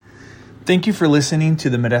Thank you for listening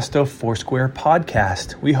to the Modesto Foursquare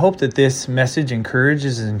podcast. We hope that this message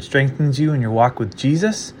encourages and strengthens you in your walk with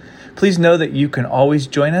Jesus. Please know that you can always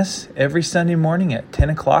join us every Sunday morning at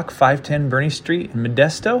 10 o'clock, 510 Bernie Street in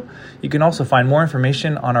Modesto. You can also find more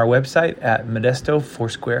information on our website at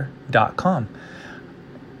modestofoursquare.com.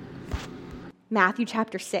 Matthew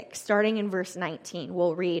chapter 6, starting in verse 19,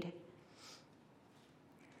 we'll read.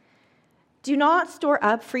 Do not store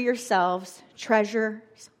up for yourselves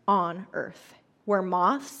treasures on earth, where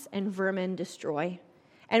moths and vermin destroy,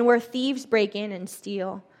 and where thieves break in and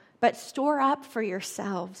steal. But store up for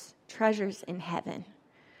yourselves treasures in heaven,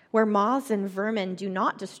 where moths and vermin do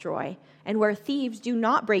not destroy, and where thieves do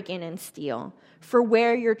not break in and steal. For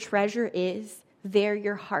where your treasure is, there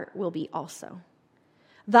your heart will be also.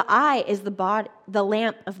 The eye is the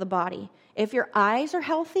lamp of the body. If your eyes are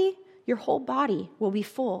healthy, your whole body will be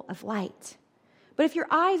full of light. But if your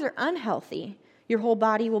eyes are unhealthy, your whole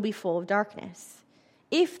body will be full of darkness.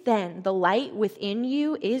 If then the light within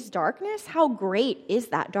you is darkness, how great is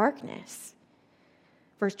that darkness?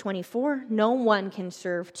 Verse 24, no one can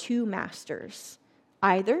serve two masters.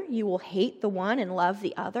 Either you will hate the one and love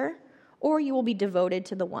the other, or you will be devoted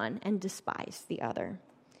to the one and despise the other.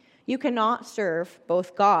 You cannot serve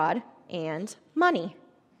both God and money.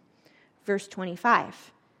 Verse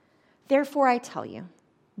 25, therefore I tell you,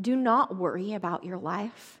 do not worry about your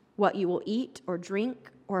life, what you will eat or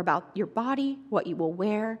drink, or about your body, what you will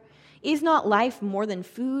wear. Is not life more than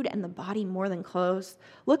food and the body more than clothes?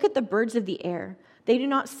 Look at the birds of the air. They do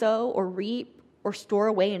not sow or reap or store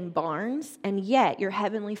away in barns, and yet your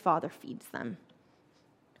heavenly Father feeds them.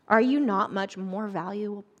 Are you not much more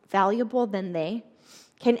valuable than they?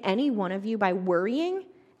 Can any one of you, by worrying,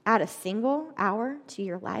 add a single hour to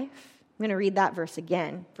your life? I'm going to read that verse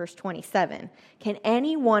again, verse 27. Can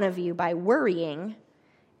any one of you, by worrying,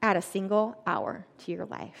 add a single hour to your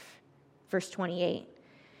life? Verse 28.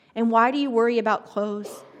 And why do you worry about clothes?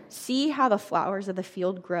 See how the flowers of the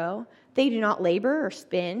field grow. They do not labor or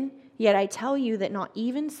spin. Yet I tell you that not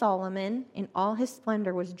even Solomon in all his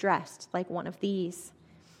splendor was dressed like one of these.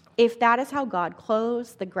 If that is how God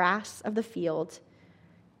clothes the grass of the field,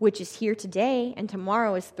 which is here today and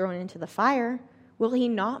tomorrow is thrown into the fire, will he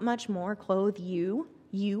not much more clothe you,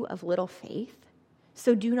 you of little faith?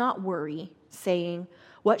 So do not worry, saying,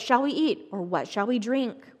 what shall we eat, or what shall we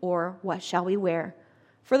drink, or what shall we wear?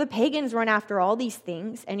 For the pagans run after all these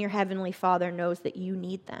things, and your heavenly Father knows that you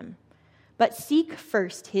need them. But seek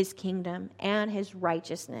first his kingdom and his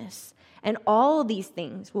righteousness, and all these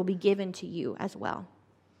things will be given to you as well.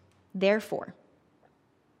 Therefore,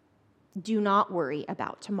 do not worry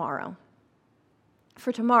about tomorrow,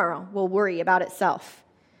 for tomorrow will worry about itself.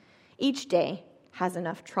 Each day has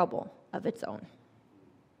enough trouble of its own.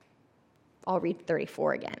 I'll read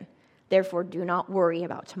 34 again. Therefore, do not worry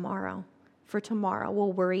about tomorrow, for tomorrow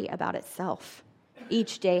will worry about itself.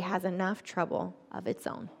 Each day has enough trouble of its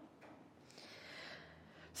own.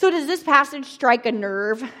 So does this passage strike a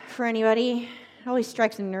nerve for anybody? It always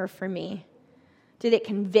strikes a nerve for me. Did it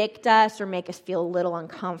convict us or make us feel a little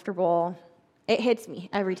uncomfortable? It hits me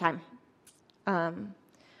every time.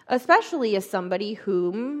 Especially as somebody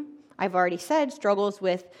whom, I've already said, struggles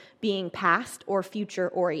with being past or future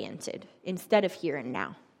oriented instead of here and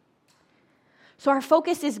now. So our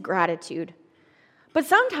focus is gratitude. But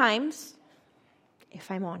sometimes, if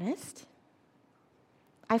I'm honest,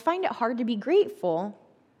 I find it hard to be grateful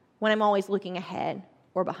when I'm always looking ahead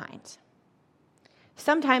or behind.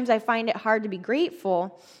 Sometimes I find it hard to be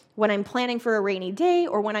grateful when I'm planning for a rainy day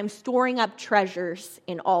or when I'm storing up treasures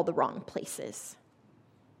in all the wrong places.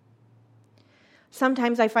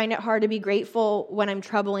 Sometimes I find it hard to be grateful when I'm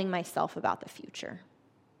troubling myself about the future.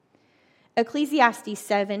 Ecclesiastes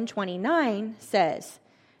 7:29 says,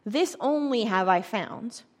 this only have I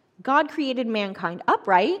found. God created mankind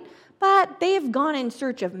upright, but they have gone in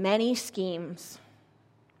search of many schemes.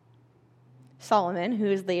 Solomon, who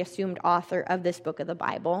is the assumed author of this book of the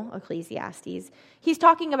Bible, Ecclesiastes, he's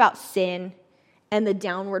talking about sin and the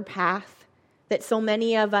downward path that so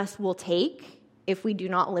many of us will take if we do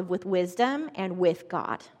not live with wisdom and with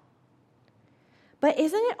God. But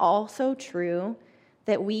isn't it also true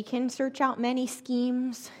that we can search out many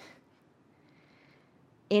schemes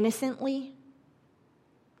innocently?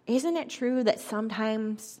 Isn't it true that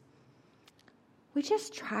sometimes we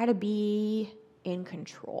just try to be in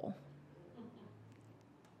control?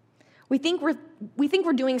 We think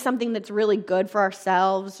we're doing something that's really good for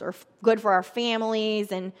ourselves or good for our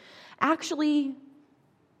families, and actually,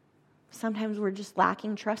 sometimes we're just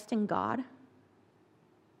lacking trust in God.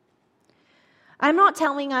 I'm not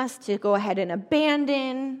telling us to go ahead and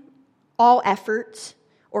abandon all effort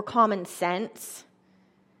or common sense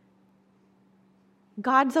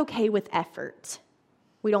God's okay with effort.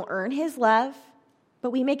 We don't earn his love,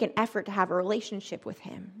 but we make an effort to have a relationship with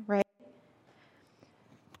him, right?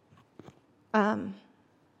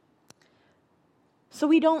 So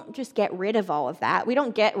we don't just get rid of all of that. We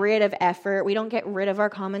don't get rid of effort. We don't get rid of our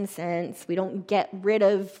common sense. We don't get rid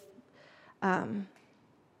of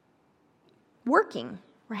working,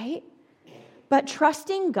 right? But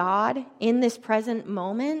trusting God in this present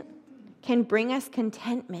moment can bring us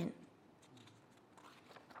contentment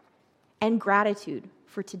and gratitude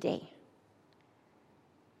for today.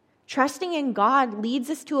 Trusting in God leads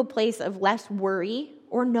us to a place of less worry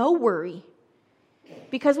or no worry.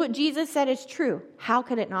 Because what Jesus said is true. How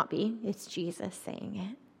could it not be? It's Jesus saying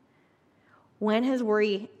it. When has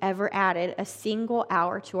worry ever added a single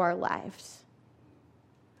hour to our lives?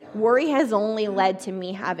 Worry has only led to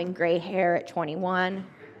me having gray hair at 21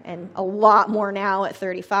 and a lot more now at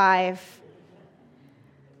 35.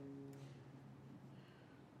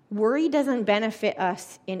 Worry doesn't benefit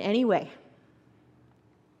us in any way.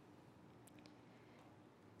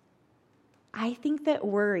 I think that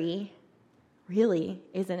worry really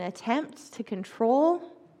is an attempt to control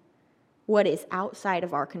what is outside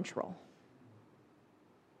of our control.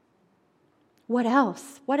 What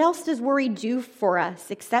else? What else does worry do for us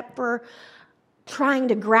except for trying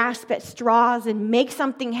to grasp at straws and make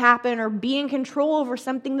something happen or be in control over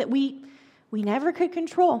something that we never could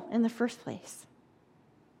control in the first place?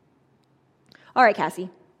 All right, Cassie,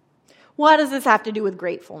 what does this have to do with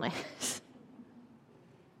gratefulness?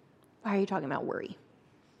 Why are you talking about worry?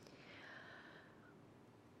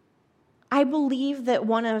 I believe that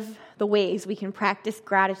one of the ways we can practice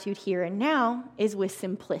gratitude here and now is with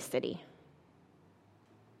simplicity.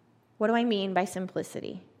 What do I mean by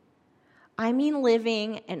simplicity? I mean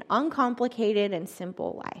living an uncomplicated and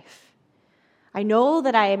simple life. I know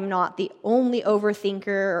that I am not the only overthinker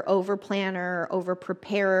or overplanner or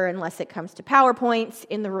overpreparer unless it comes to PowerPoints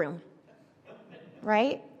in the room,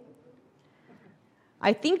 right?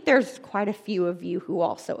 I think there's quite a few of you who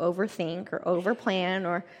also overthink or overplan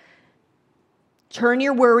or turn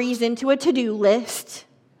your worries into a to-do list.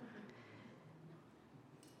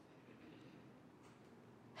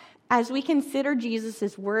 As we consider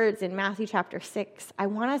Jesus' words in Matthew chapter 6, I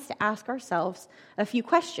want us to ask ourselves a few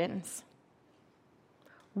questions.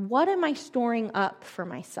 What am I storing up for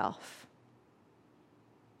myself?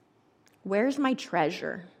 Where's my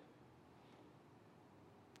treasure?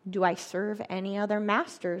 Do I serve any other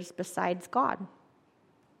masters besides God?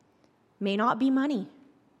 May not be money.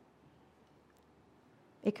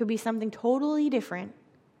 It could be something totally different.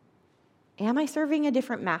 Am I serving a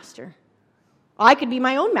different master? I could be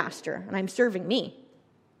my own master, and I'm serving me,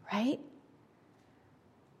 right?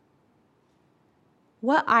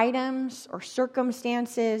 What items or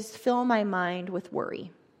circumstances fill my mind with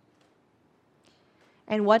worry?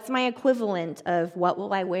 And what's my equivalent of what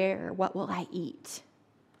will I wear, what will I eat?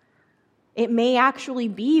 It may actually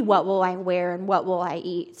be what will I wear and what will I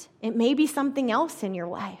eat. It may be something else in your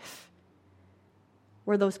life.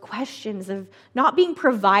 Where those questions of not being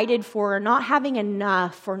provided for or not having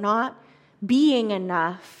enough or not being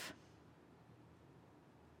enough,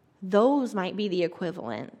 those might be the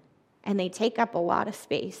equivalent. And they take up a lot of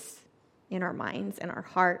space in our minds and our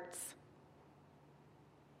hearts.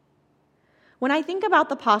 When I think about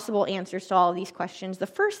the possible answers to all of these questions, the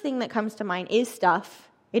first thing that comes to mind is stuff.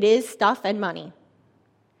 It is stuff and money.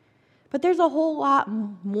 But there's a whole lot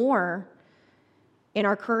more in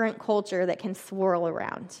our current culture that can swirl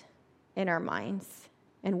around in our minds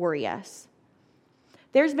and worry us.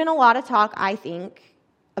 There's been a lot of talk, I think,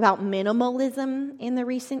 about minimalism in the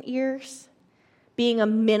recent years. Being a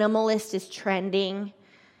minimalist is trending.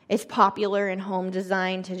 It's popular in home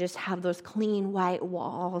design to just have those clean white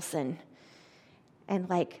walls and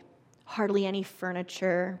like hardly any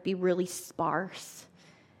furniture, be really sparse,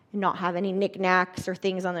 and not have any knickknacks or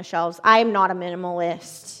things on the shelves. I'm not a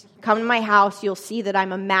minimalist. Come to my house, you'll see that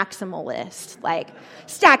I'm a maximalist. Like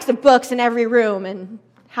stacks of books in every room and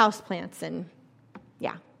houseplants and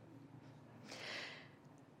yeah.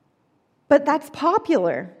 But that's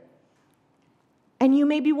popular. And you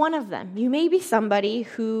may be one of them. You may be somebody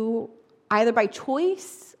who, either by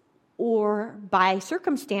choice or by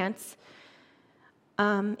circumstance,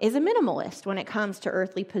 is a minimalist when it comes to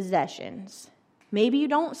earthly possessions. Maybe you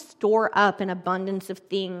don't store up an abundance of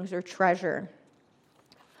things or treasure.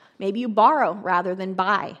 Maybe you borrow rather than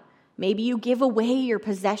buy. Maybe you give away your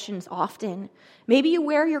possessions often. Maybe you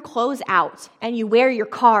wear your clothes out and you wear your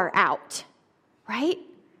car out, right?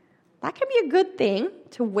 That can be a good thing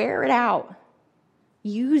to wear it out.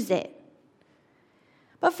 Use it.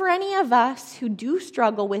 But for any of us who do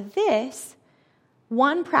struggle with this,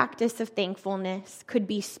 One practice of thankfulness could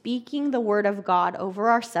be speaking the word of God over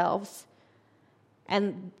ourselves.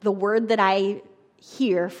 And the word that I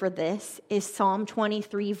hear for this is Psalm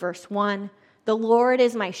 23, verse 1. The Lord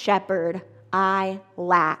is my shepherd, I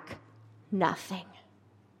lack nothing.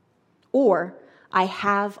 Or, I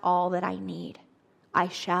have all that I need. I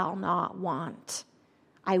shall not want.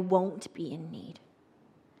 I won't be in need.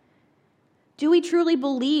 Do we truly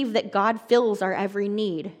believe that God fills our every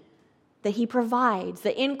need? That he provides,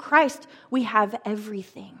 that in Christ we have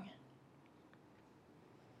everything?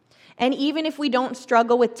 And even if we don't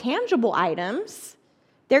struggle with tangible items,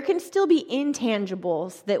 there can still be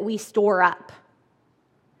intangibles that we store up.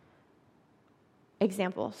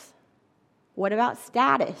 Examples. What about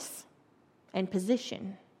status and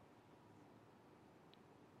position?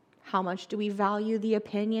 How much do we value the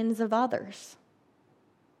opinions of others?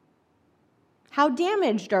 How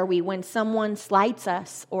damaged are we when someone slights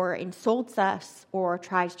us or insults us or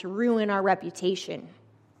tries to ruin our reputation?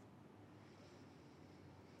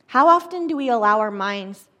 How often do we allow our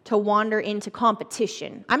minds to wander into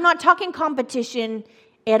competition? I'm not talking competition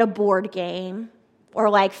at a board game or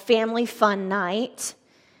like family fun night.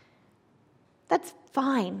 That's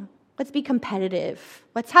fine. Let's be competitive.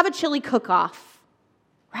 Let's have a chili cook-off,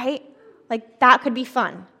 right? Like that could be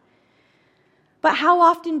fun. But how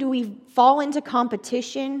often do we fall into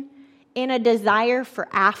competition in a desire for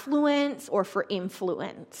affluence or for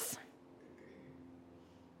influence?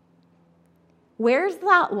 Where's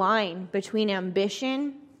that line between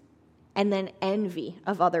ambition and then envy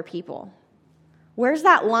of other people? Where's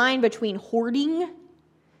that line between hoarding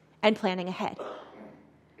and planning ahead?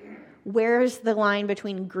 Where's the line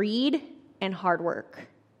between greed and hard work?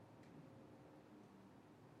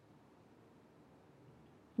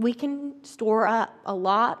 We can store up a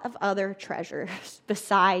lot of other treasures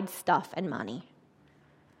besides stuff and money.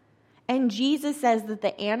 And Jesus says that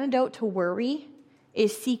the antidote to worry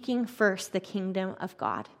is seeking first the kingdom of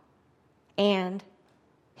God and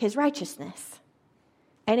his righteousness.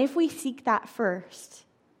 And if we seek that first,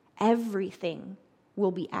 everything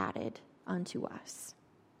will be added unto us.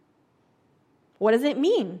 What does it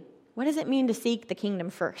mean? What does it mean to seek the kingdom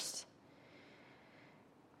first?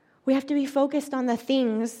 We have to be focused on the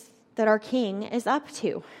things that our King is up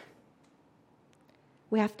to.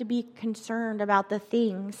 We have to be concerned about the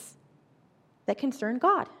things that concern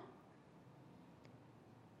God.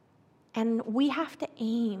 And we have to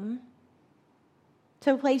aim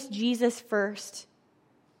to place Jesus first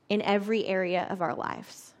in every area of our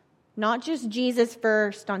lives. Not just Jesus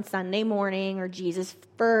first on Sunday morning or Jesus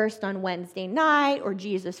first on Wednesday night or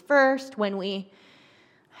Jesus first when we,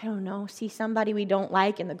 see somebody we don't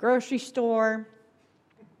like in the grocery store.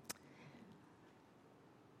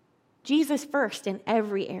 Jesus first in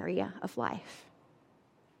every area of life.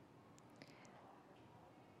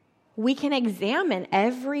 We can examine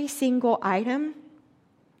every single item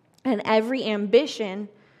and every ambition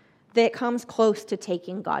that comes close to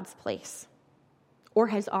taking God's place or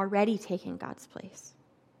has already taken God's place.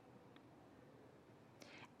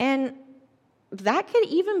 And that could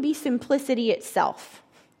even be simplicity itself.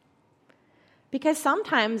 Because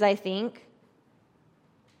sometimes I think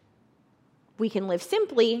we can live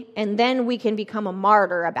simply and then we can become a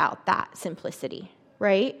martyr about that simplicity,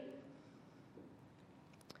 right?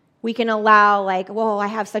 We can allow I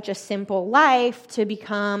have such a simple life to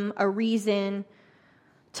become a reason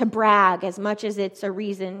to brag as much as it's a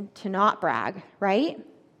reason to not brag, right?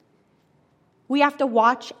 We have to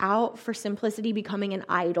watch out for simplicity becoming an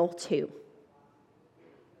idol too.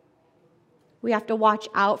 We have to watch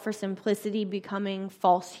out for simplicity becoming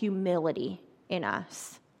false humility in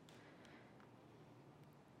us.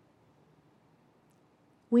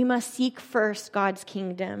 We must seek first God's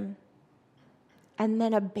kingdom and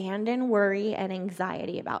then abandon worry and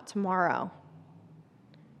anxiety about tomorrow.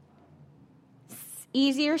 It's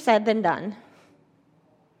easier said than done.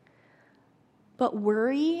 But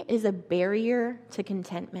worry is a barrier to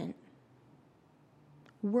contentment.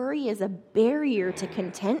 Worry is a barrier to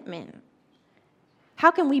contentment. How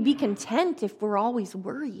can we be content if we're always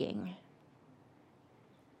worrying?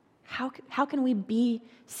 How can we be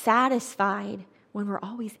satisfied when we're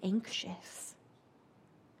always anxious?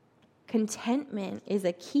 Contentment is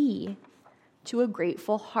a key to a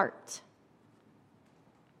grateful heart.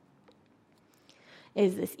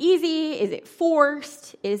 Is this easy? Is it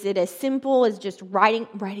forced? Is it as simple as just write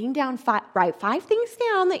 5 things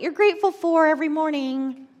down that you're grateful for every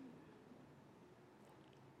morning?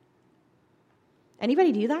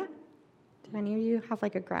 Anybody do that? Do any of you have a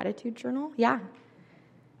gratitude journal? Yeah.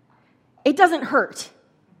 It doesn't hurt,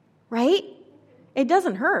 right? It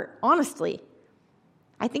doesn't hurt, honestly.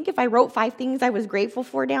 I think if I wrote 5 things I was grateful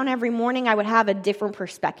for down every morning, I would have a different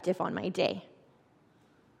perspective on my day.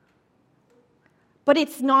 But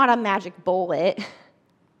it's not a magic bullet.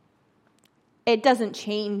 It doesn't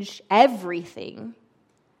change everything.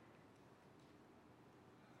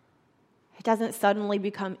 It doesn't suddenly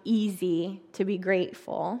become easy to be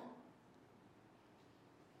grateful.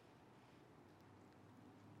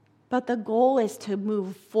 But the goal is to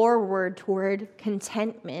move forward toward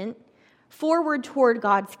contentment, forward toward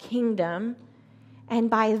God's kingdom. And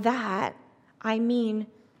by that, I mean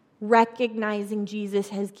recognizing Jesus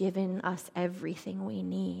has given us everything we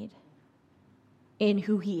need in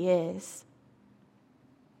who he is.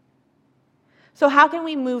 So how can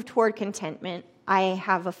we move toward contentment? I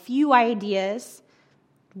have a few ideas.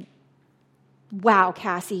 Wow,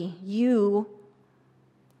 Cassie, you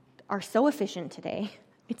are so efficient today.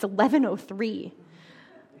 It's 11:03.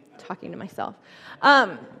 Talking to myself.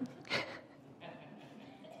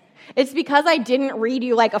 It's because I didn't read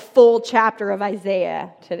you like a full chapter of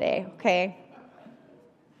Isaiah today, okay?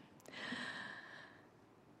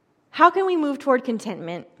 How can we move toward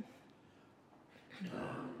contentment?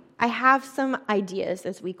 I have some ideas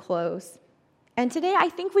as we close. And today I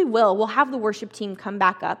think we will. We'll have the worship team come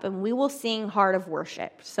back up and we will sing Heart of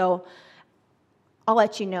Worship. So I'll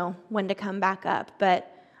let you know when to come back up. But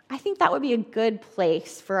I think that would be a good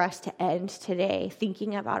place for us to end today,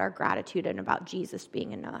 thinking about our gratitude and about Jesus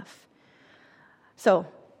being enough. So,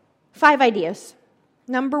 5 ideas.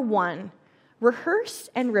 Number 1, rehearse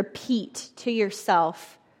and repeat to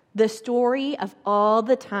yourself the story of all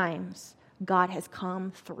the times God has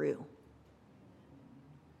come through.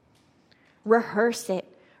 Rehearse it,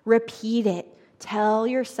 repeat it, tell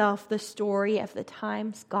yourself the story of the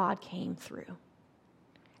times God came through.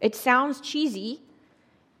 It sounds cheesy.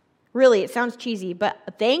 Really, it sounds cheesy, but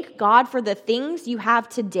thank God for the things you have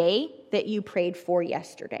today that you prayed for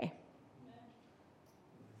yesterday.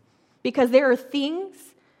 Because there are things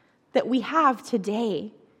that we have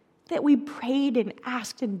today that we prayed and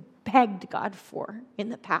asked and begged God for in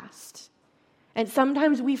the past. And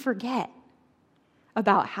sometimes we forget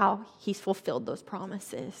about how he's fulfilled those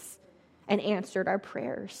promises and answered our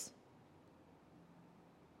prayers.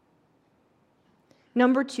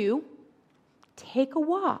 Number 2, take a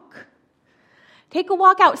walk. Take a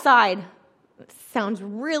walk outside. It sounds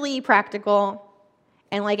really practical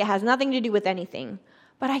and like it has nothing to do with anything.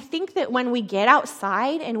 But I think that when we get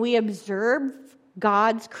outside and we observe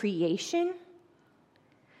God's creation,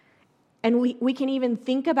 and we can even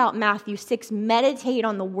think about Matthew 6, meditate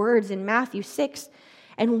on the words in Matthew 6,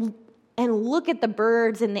 and look at the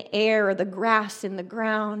birds in the air or the grass in the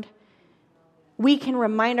ground, we can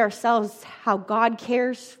remind ourselves how God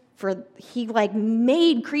cares for, he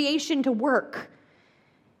made creation to work.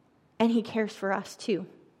 And he cares for us too.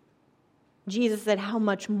 Jesus said, how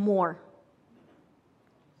much more?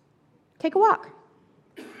 Take a walk.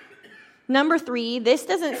 Number 3, this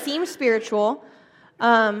doesn't seem spiritual,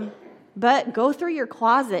 but go through your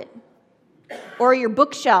closet or your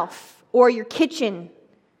bookshelf or your kitchen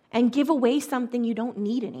and give away something you don't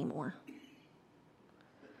need anymore.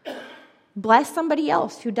 Bless somebody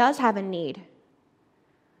else who does have a need.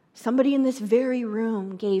 Somebody in this very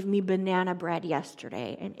room gave me banana bread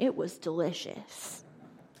yesterday, and it was delicious.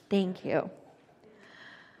 Thank you.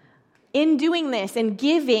 In doing this and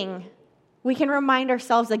giving, we can remind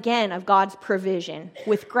ourselves again of God's provision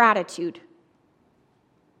with gratitude.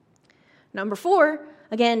 Number 4,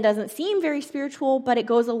 again, doesn't seem very spiritual, but it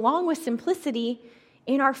goes along with simplicity.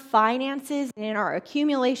 In our finances and in our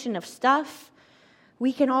accumulation of stuff,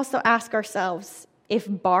 we can also ask ourselves if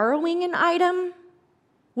borrowing an item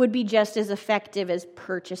would be just as effective as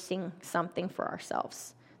purchasing something for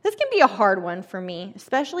ourselves. This can be a hard one for me,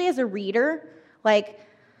 especially as a reader.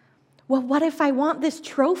 Well, what if I want this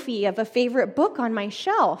trophy of a favorite book on my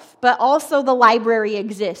shelf, but also the library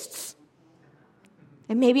exists?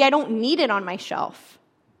 And maybe I don't need it on my shelf.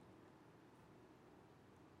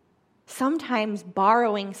 Sometimes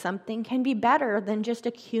borrowing something can be better than just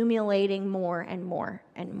accumulating more and more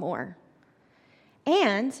and more.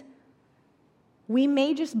 And we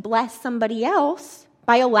may just bless somebody else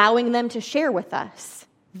by allowing them to share with us.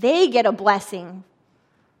 They get a blessing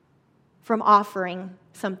from offering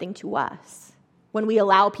something to us when we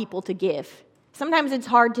allow people to give. Sometimes it's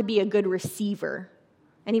hard to be a good receiver.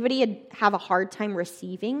 Anybody have a hard time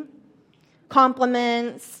receiving?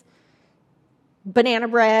 Compliments, banana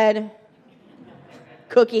bread,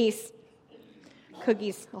 cookies.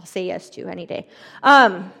 Cookies, I'll say yes to any day.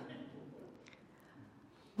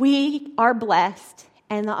 We are blessed,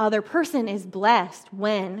 and the other person is blessed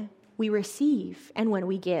when we receive and when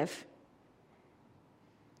we give.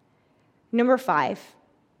 Number 5,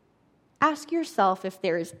 Ask yourself if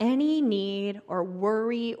there is any need or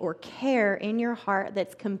worry or care in your heart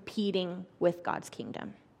that's competing with God's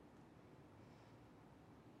kingdom.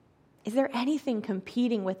 Is there anything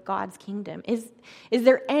competing with God's kingdom? Is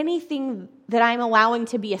there anything that I'm allowing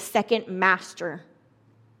to be a second master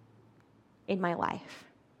in my life?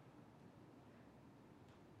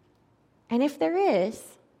 And if there is,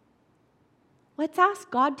 let's ask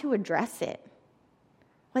God to address it.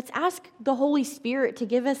 Let's ask the Holy Spirit to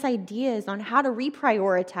give us ideas on how to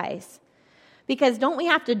reprioritize. Because don't we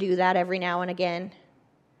have to do that every now and again?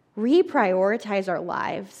 Reprioritize our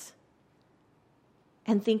lives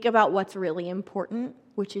and think about what's really important,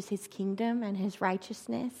 which is His kingdom and His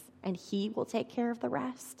righteousness, and He will take care of the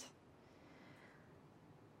rest.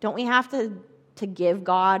 Don't we have to give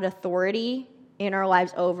God authority in our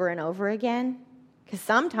lives over and over again? Because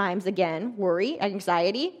sometimes, again, worry,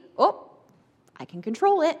 anxiety, I can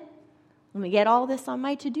control it. Let me get all this on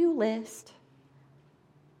my to-do list.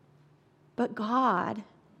 But God,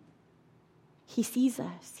 He sees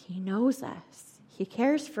us. He knows us. He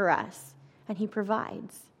cares for us. And He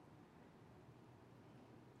provides.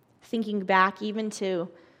 Thinking back even to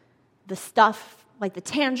the stuff, like the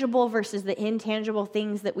tangible versus the intangible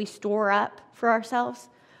things that we store up for ourselves.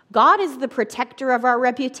 God is the protector of our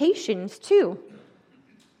reputations too.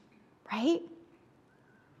 Right?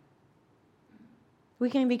 We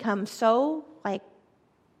can become so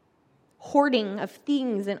hoarding of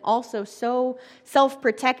things and also so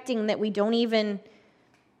self-protecting that we don't even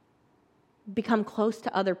become close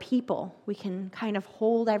to other people. We can kind of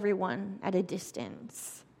hold everyone at a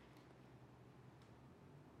distance.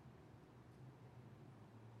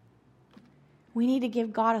 We need to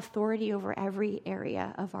give God authority over every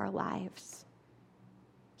area of our lives.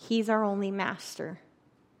 He's our only master.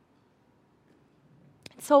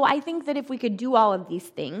 So I think that if we could do all of these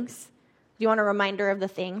things, do you want a reminder of the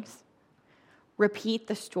things? Repeat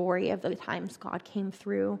the story of the times God came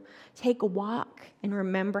through. Take a walk and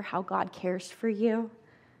remember how God cares for you.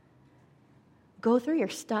 Go through your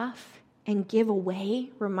stuff and give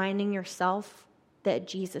away, reminding yourself that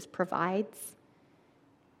Jesus provides.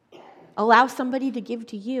 Allow somebody to give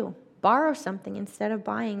to you. Borrow something instead of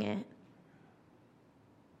buying it.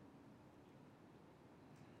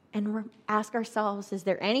 And ask ourselves, is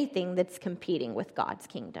there anything that's competing with God's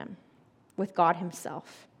kingdom, with God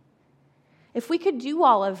Himself? If we could do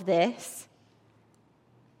all of this,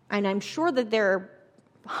 and I'm sure that there are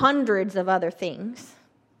hundreds of other things,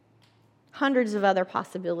 hundreds of other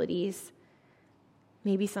possibilities,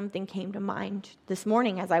 maybe something came to mind this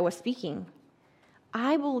morning as I was speaking.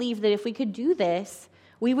 I believe that if we could do this,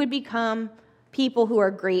 we would become people who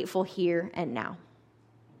are grateful here and now.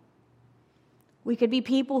 We could be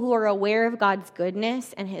people who are aware of God's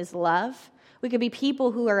goodness and His love. We could be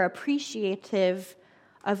people who are appreciative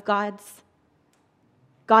of God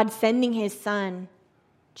sending His Son,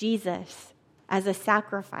 Jesus, as a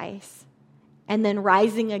sacrifice, and then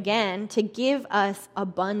rising again to give us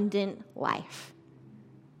abundant life.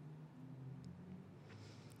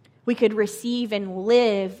 We could receive and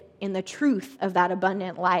live in the truth of that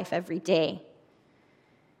abundant life every day.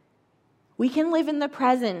 We can live in the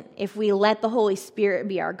present if we let the Holy Spirit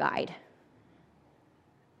be our guide.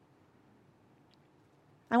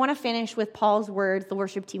 I want to finish with Paul's words. The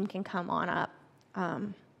worship team can come on up. I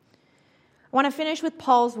want to finish with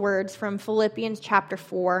Paul's words from Philippians chapter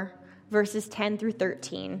 4, verses 10 through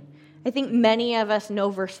 13. I think many of us know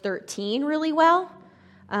verse 13 really well,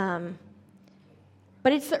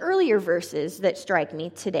 but it's the earlier verses that strike me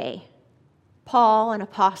today. Paul, an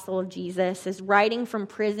apostle of Jesus, is writing from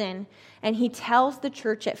prison, and he tells the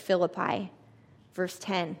church at Philippi, verse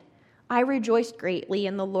 10, I rejoiced greatly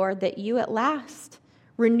in the Lord that you at last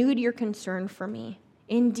renewed your concern for me.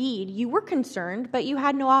 Indeed, you were concerned, but you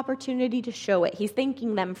had no opportunity to show it. He's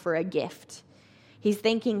thanking them for a gift. He's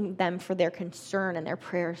thanking them for their concern and their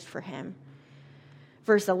prayers for him.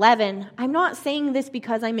 Verse 11, I'm not saying this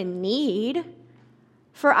because I'm in need,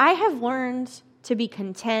 for I have learned to be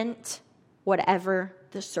content whatever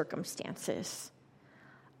the circumstances.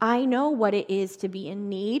 I know what it is to be in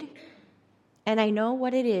need, and I know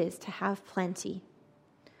what it is to have plenty.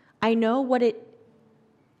 I know what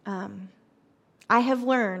I have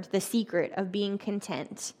learned the secret of being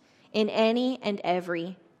content in any and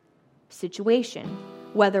every situation,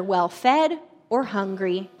 whether well-fed or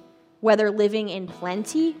hungry, whether living in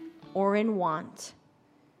plenty or in want.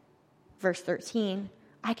 Verse 13,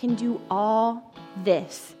 I can do all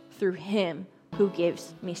this through him who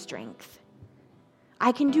gives me strength.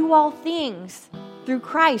 I can do all things through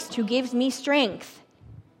Christ who gives me strength.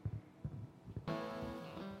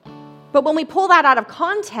 But when we pull that out of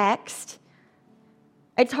context,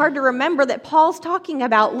 It's hard to remember that Paul's talking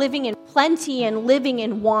about living in plenty and living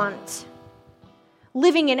in want.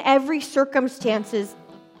 Living in every circumstance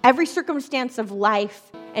of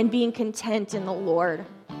life and being content in the Lord.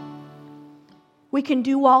 We can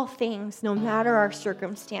do all things no matter our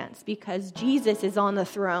circumstance because Jesus is on the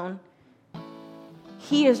throne.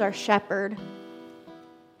 He is our shepherd.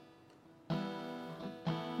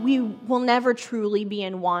 We will never truly be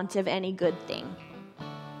in want of any good thing.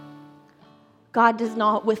 God does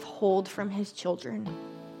not withhold from his children.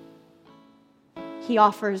 He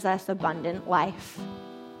offers us abundant life.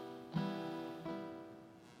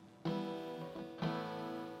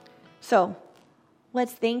 So,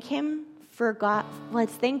 let's thank him for God.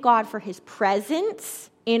 Let's thank God for his presence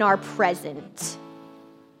in our present.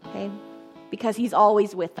 Okay? Because he's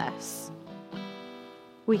always with us.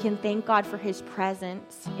 We can thank God for his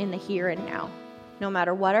presence in the here and now. No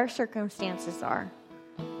matter what our circumstances are.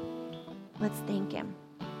 Let's thank him.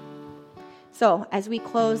 So, as we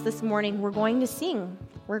close this morning, we're going to sing.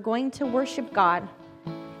 We're going to worship God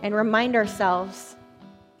and remind ourselves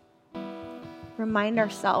that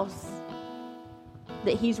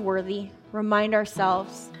he's worthy. Remind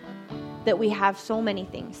ourselves that we have so many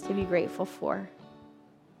things to be grateful for.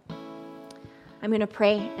 I'm going to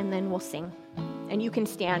pray and then we'll sing. And you can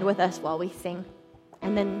stand with us while we sing.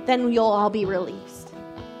 And then you'll all be released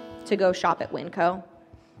to go shop at Winco.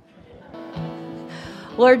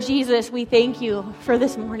 Lord Jesus, we thank you for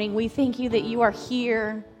this morning. We thank you that you are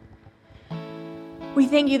here. We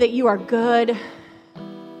thank you that you are good.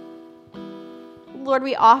 Lord,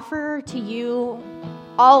 we offer to you,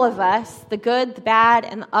 all of us, the good, the bad,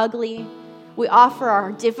 and the ugly. We offer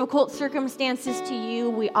our difficult circumstances to you.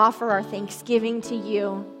 We offer our thanksgiving to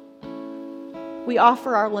you. We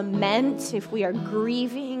offer our lament if we are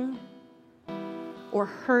grieving or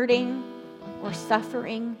hurting or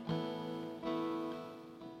suffering.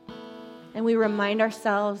 And we remind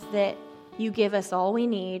ourselves that you give us all we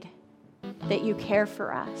need, that you care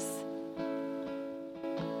for us.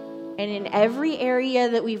 And in every area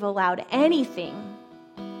that we've allowed anything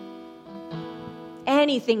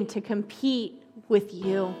to compete with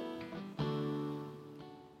you,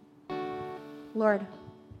 Lord,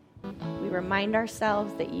 we remind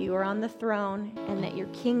ourselves that you are on the throne and that your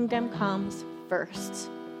kingdom comes first.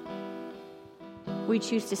 We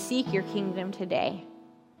choose to seek your kingdom today,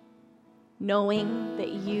 knowing that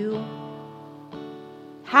you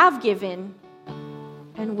have given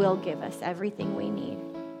and will give us everything we need.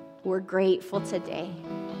 We're grateful today.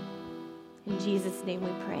 In Jesus' name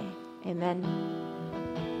we pray. Amen.